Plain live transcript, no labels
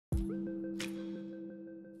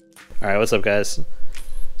Alright, what's up guys?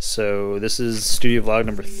 So this is studio vlog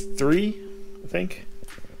number 3, I think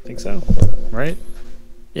so, right?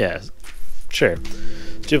 Yeah, sure.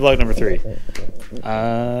 Studio vlog number 3.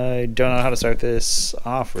 I don't know how to start this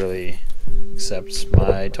off really, except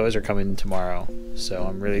my toys are coming tomorrow, so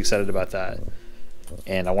I'm really excited about that.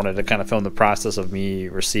 And I wanted to kind of film the process of me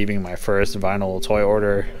receiving my first vinyl toy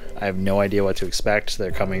order. I have no idea what to expect.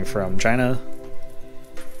 They're coming from China.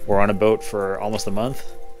 We're on a boat for almost a month.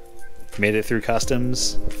 Made it through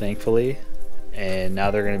customs, thankfully, and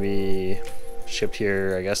now they're going to be shipped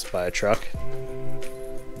here, I guess, by a truck.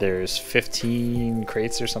 There's 15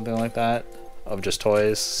 crates or something like that of just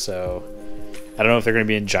toys, so I don't know if they're going to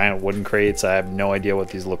be in giant wooden crates. I have no idea what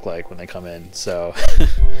these look like when they come in, so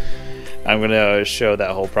I'm going to show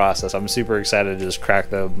that whole process. I'm super excited to just crack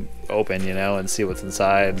them open, you know, and see what's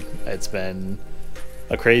inside. It's been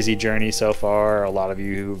a crazy journey so far. A lot of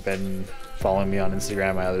you who've been following me on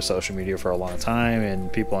Instagram, my other social media for a long time,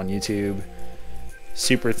 and people on YouTube,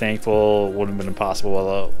 super thankful. Wouldn't have been impossible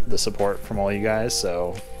without the support from all you guys,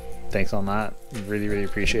 so thanks on that. Really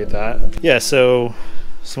appreciate that. Yeah, so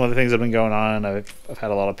some other things that have been going on. I've had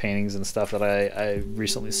a lot of paintings and stuff that I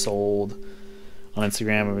recently sold on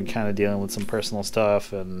Instagram. I've been kind of dealing with some personal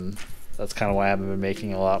stuff, and that's kind of why I haven't been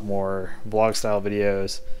making a lot more vlog style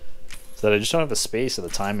videos, so that I just don't have the space or the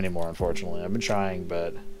time anymore, unfortunately. I've been trying,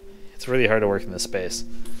 but it's really hard to work in this space.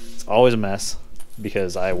 It's always a mess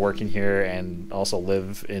because I work in here and also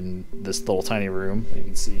live in this little tiny room. You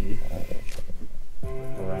can see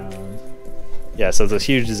around. Yeah, so it's a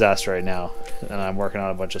huge disaster right now, and I'm working on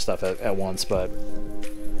a bunch of stuff at once, but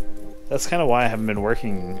that's kind of why I haven't been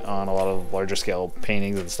working on a lot of larger scale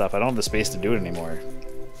paintings and stuff. I don't have the space to do it anymore.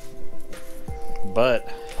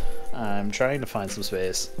 But I'm trying to find some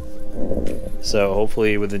space. So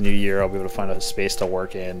hopefully with the new year I'll be able to find a space to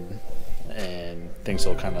work in and things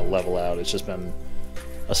will kind of level out. It's just been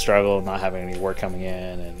a struggle of not having any work coming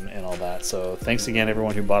in and all that. So thanks again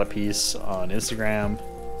everyone who bought a piece on Instagram.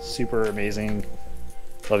 Super amazing.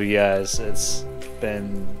 Love you guys. It's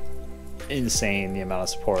been insane the amount of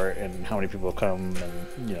support and how many people have come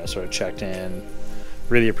and, you know, sort of checked in.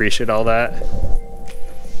 Really appreciate all that.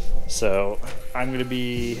 So I'm going to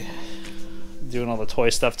be doing all the toy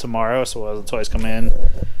stuff tomorrow, so as the toys come in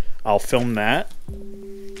I'll film that.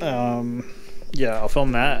 Yeah, I'll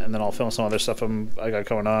film that, and then I'll film some other stuff I got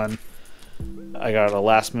going on. I got a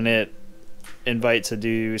last minute invite to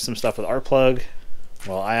do some stuff with Artplug.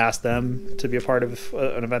 Well, I asked them to be a part of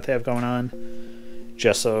an event they have going on,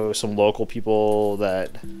 just so some local people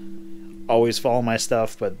that always follow my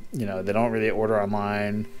stuff, but you know, they don't really order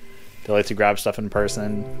online, they like to grab stuff in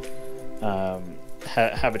person,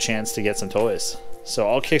 have a chance to get some toys. So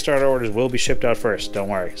all Kickstarter orders will be shipped out first, don't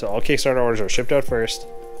worry. So all Kickstarter orders are shipped out first,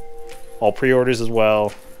 all pre-orders as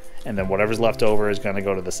well, and then whatever's left over is going to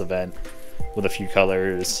go to this event with a few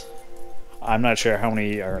colors. I'm not sure how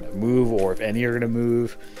many are going to move or if any are going to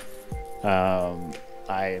move.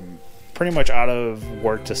 I'm pretty much out of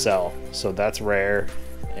work to sell, so that's rare,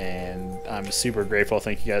 and I'm super grateful.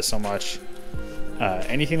 Thank you guys so much.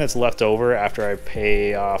 Anything that's left over after I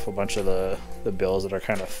pay off a bunch of the bills that are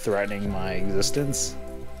kind of threatening my existence,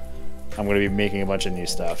 I'm going to be making a bunch of new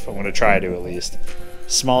stuff. I'm going to try to, at least.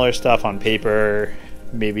 Smaller stuff on paper,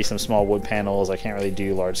 maybe some small wood panels. I can't really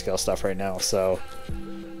do large scale stuff right now, so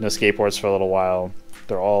no skateboards for a little while.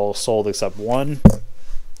 They're all sold except one,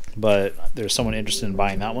 but there's someone interested in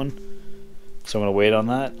buying that one, so I'm going to wait on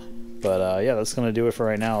that. But yeah, that's going to do it for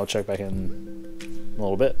right now. I'll check back in a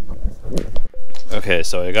little bit. Okay,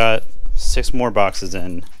 so I got 6 more boxes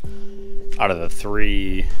in out of the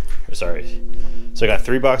 3, sorry. So I got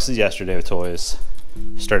 3 boxes yesterday of toys.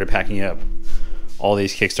 Started packing up all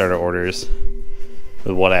these Kickstarter orders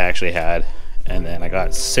with what I actually had. And then I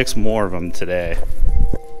got 6 more of them today.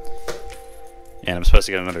 And I'm supposed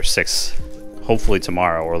to get another 6 hopefully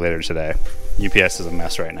tomorrow or later today. UPS is a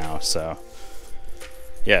mess right now, so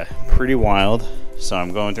yeah, pretty wild. So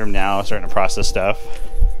I'm going through them now, starting to process stuff.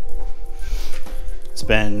 It's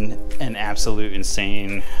been an absolute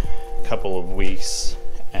insane couple of weeks,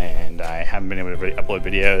 and I haven't been able to upload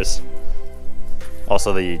videos.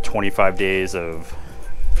 Also, the 25 days of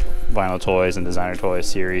vinyl toys and designer toys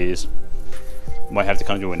series might have to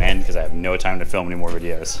come to an end because I have no time to film any more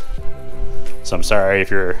videos. So I'm sorry if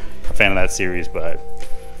you're a fan of that series, but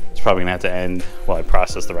it's probably gonna have to end while I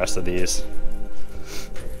process the rest of these.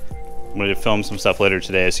 I'm gonna film some stuff later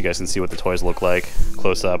today so you guys can see what the toys look like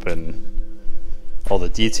close up and all the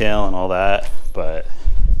detail and all that, but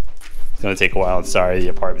it's gonna take a while. And sorry, the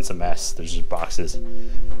apartment's a mess. There's just boxes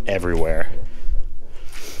everywhere.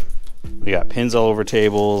 We got pins all over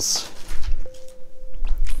tables,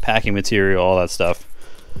 packing material, all that stuff.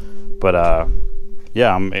 But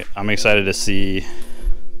yeah, I'm excited to see.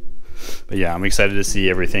 But yeah, I'm excited to see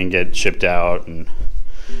everything get shipped out and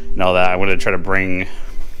all that. I want to try to bring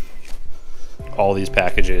all these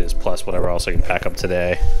packages plus whatever else I can pack up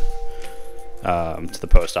today to the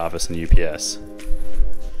post office and UPS.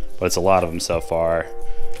 But it's a lot of them so far.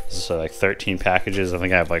 So like 13 packages. I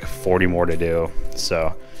think I have like 40 more to do.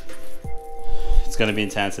 So it's going to be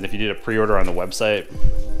intense. And if you did a pre-order on the website,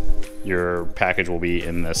 your package will be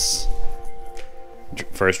in this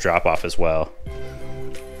first drop-off as well.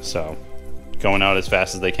 So going out as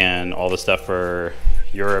fast as they can. All the stuff for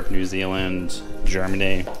Europe, New Zealand,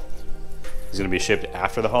 Germany is going to be shipped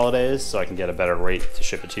after the holidays, so I can get a better rate to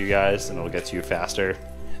ship it to you guys, and it'll get to you faster,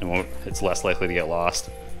 and it's less likely to get lost.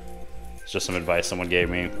 It's just some advice someone gave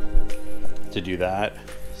me to do that,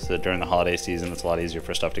 so that during the holiday season it's a lot easier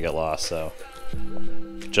for stuff to get lost. So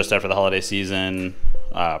just after the holiday season,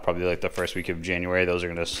 probably like the first week of January, those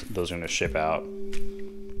are gonna ship out.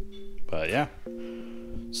 But yeah,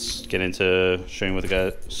 let's get into showing what the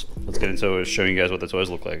guys. Let's get into showing you guys what the toys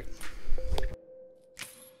look like.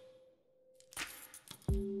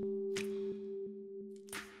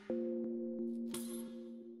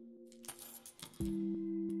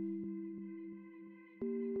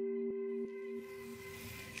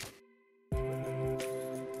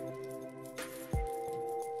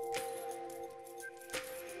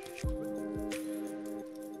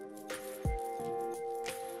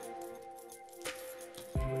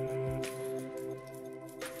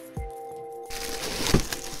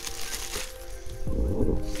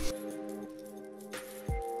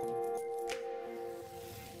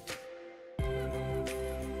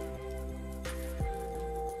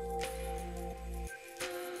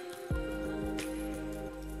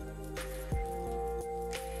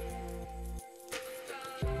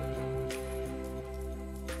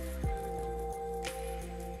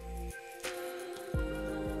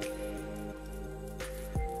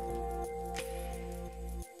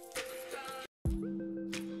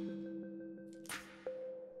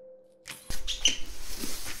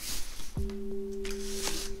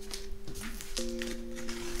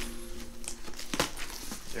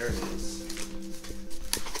 There it is.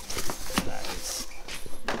 Nice.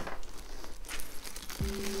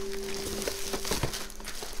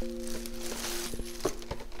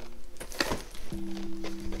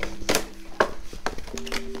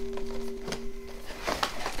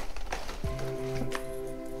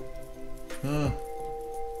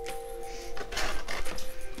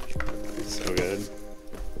 So good.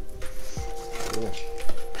 Cool.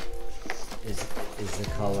 Is the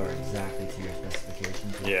color exactly to your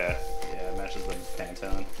specifications? Yeah, it matches the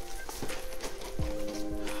Pantone.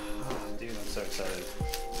 Dude, I'm so excited.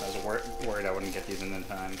 I was worried I wouldn't get these in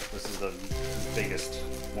time. This is the biggest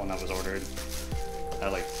one that was ordered. I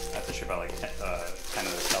have to ship out like 10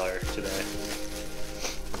 of the color today.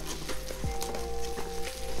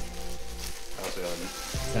 I also got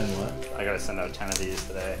 10 what? I gotta send out 10 of these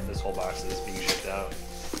today. This whole box is being shipped out.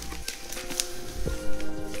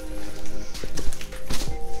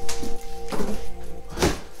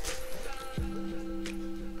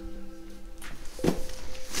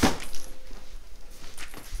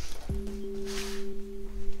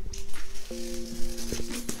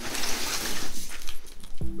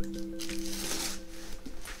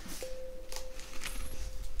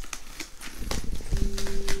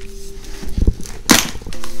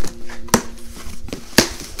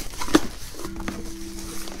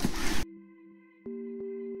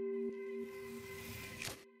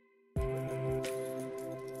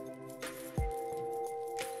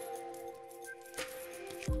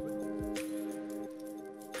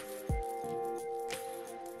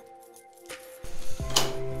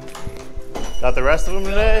 Got the rest of them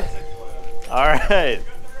today? All right.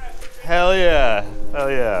 Hell yeah.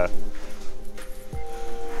 Hell yeah.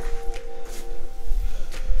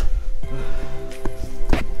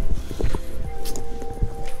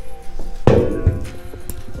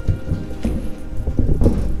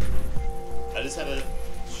 I just had to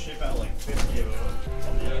ship out like 50 of them.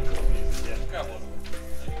 Yeah. Grab one.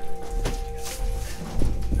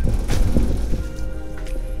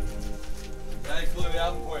 Thanks for the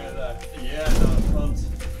album for you today. Yeah, no, I'm pumped.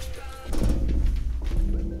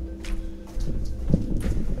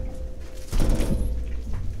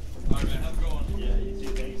 Alright man, how's it going? Yeah, you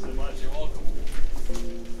too. Thank you so much. You're welcome.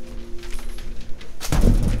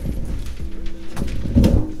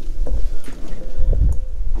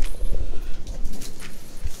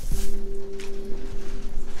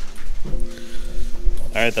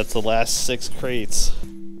 All right, that's the last 6 crates.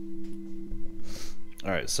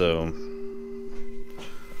 All right, so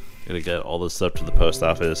Gotta get all this stuff to the post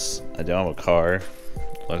office. I don't have a car.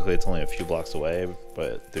 Luckily, it's only a few blocks away,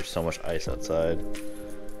 but there's so much ice outside.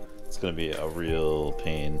 It's gonna be a real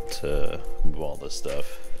pain to move all this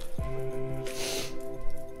stuff.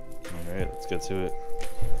 Alright, let's get to it.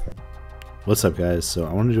 What's up, guys? So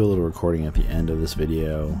I want to do a little recording at the end of this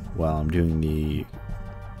video while I'm doing the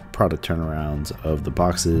product turnarounds of the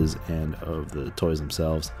boxes and of the toys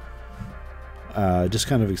themselves. Just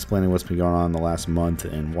kind of explaining what's been going on in the last month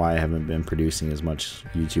and why I haven't been producing as much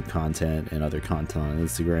YouTube content and other content on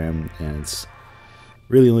Instagram. And it's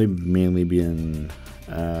really only mainly been,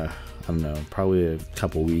 I don't know, probably a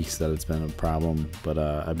couple weeks that it's been a problem. But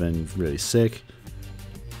I've been really sick,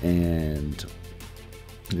 and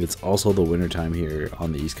it's also the winter time here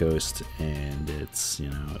on the East Coast, and it's, you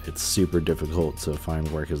know, it's super difficult to find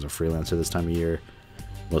work as a freelancer this time of year.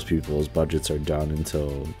 Most people's budgets are done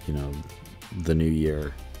until, you know, the new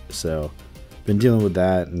year. So been dealing with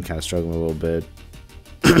that and kind of struggling a little bit.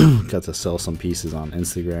 Got to sell some pieces on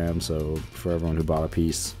Instagram, so for everyone who bought a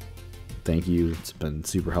piece, thank you. It's been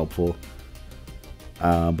super helpful.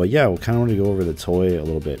 But yeah, we kind of want to go over the toy a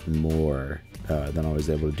little bit more than I was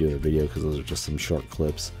able to do in the video, because those are just some short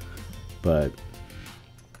clips. But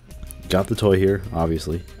got the toy here,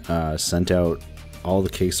 obviously. Sent out all the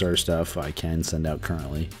Kickstarter stuff I can send out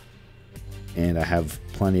currently, and I have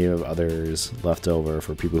plenty of others left over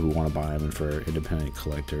for people who want to buy them and for independent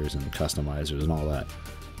collectors and customizers and all that.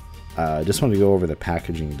 Just wanted to go over the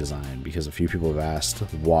packaging design, because a few people have asked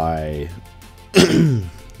why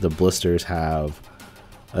the blisters have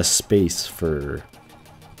a space for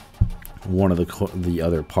one of the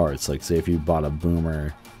other parts. Like, say if you bought a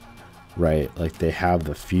Boomer, right, like they have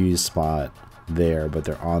the fuse spot there, but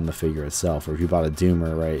they're on the figure itself. Or if you bought a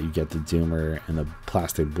Doomer, right, you get the Doomer, and the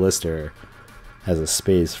plastic blister has a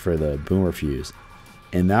space for the Boomer fuse.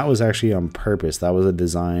 And that was actually on purpose. That was a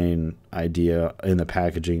design idea in the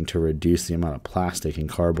packaging to reduce the amount of plastic and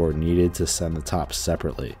cardboard needed to send the top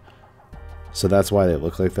separately. So that's why they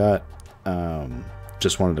look like that.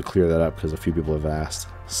 Just wanted to clear that up because a few people have asked.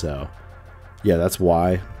 So yeah, that's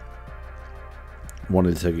why.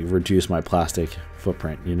 Wanted to reduce my plastic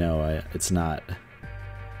footprint. You know, it's not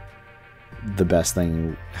the best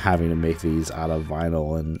thing having to make these out of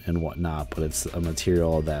vinyl and whatnot, but it's a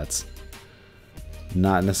material that's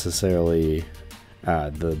not necessarily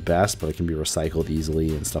the best, but it can be recycled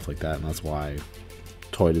easily and stuff like that, and that's why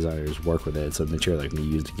toy designers work with it. It's a material that can be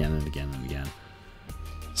used again and again and again.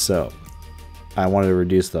 So I wanted to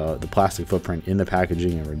reduce the plastic footprint in the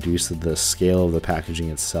packaging and reduce the scale of the packaging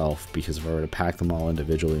itself, because if I were to pack them all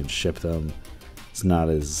individually and ship them, it's not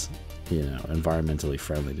as, you know, environmentally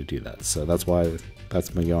friendly to do that. So that's why that's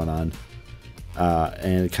been going on.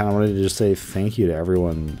 And kind of wanted to just say thank you to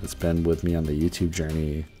everyone that's been with me on the YouTube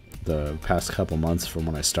journey the past couple months from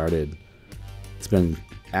when I started. It's been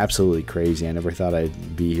absolutely crazy. I never thought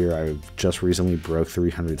I'd be here. I just recently broke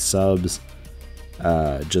 300 subs.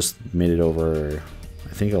 Just made it over,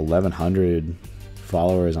 I think, 1,100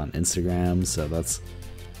 followers on Instagram. So that's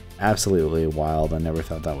absolutely wild. I never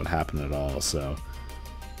thought that would happen at all. So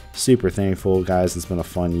super thankful, guys. It's been a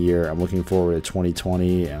fun year. I'm looking forward to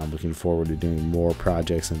 2020, and I'm looking forward to doing more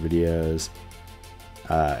projects and videos.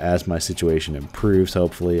 As my situation improves,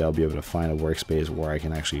 hopefully I'll be able to find a workspace where I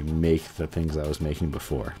can actually make the things I was making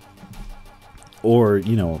before, or,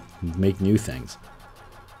 you know, make new things.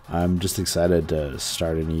 I'm just excited to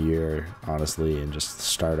start a new year, honestly, and just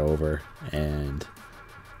start over, and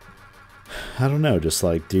I don't know, just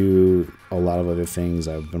like do a lot of other things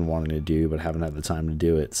I've been wanting to do but haven't had the time to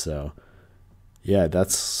do it. So yeah,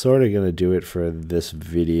 that's sort of gonna do it for this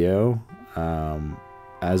video.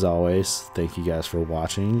 As always, thank you guys for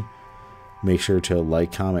watching. Make sure to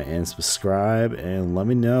like, comment, and subscribe, and let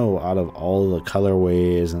me know, out of all the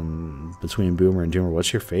colorways and between Boomer and Doomer,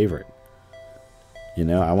 what's your favorite? You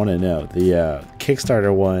know, I want to know. The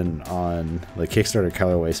Kickstarter one on the Kickstarter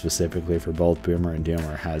colorway specifically for both Boomer and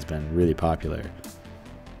Doomer has been really popular.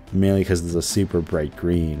 Mainly because it's a super bright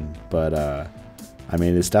green, but I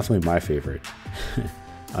mean, it's definitely my favorite.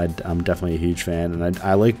 I'm definitely a huge fan, and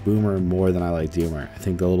I like Boomer more than I like Doomer. I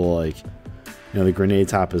think the little, like, you know, the grenade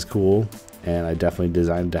top is cool, and I definitely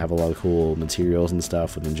designed it to have a lot of cool materials and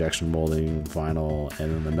stuff with injection molding, vinyl,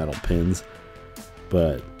 and then the metal pins.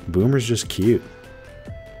 But Boomer's just cute.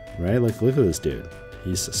 Right? Like, look at this dude.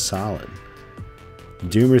 He's solid.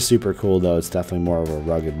 Doomer's super cool, though. It's definitely more of a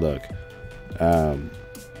rugged look.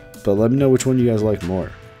 But let me know which one you guys like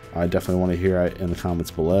more. I definitely want to hear it in the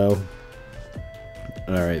comments below.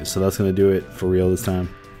 Alright, so that's going to do it for real this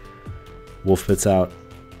time. Wolf Pits out.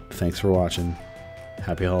 Thanks for watching.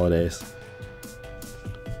 Happy holidays.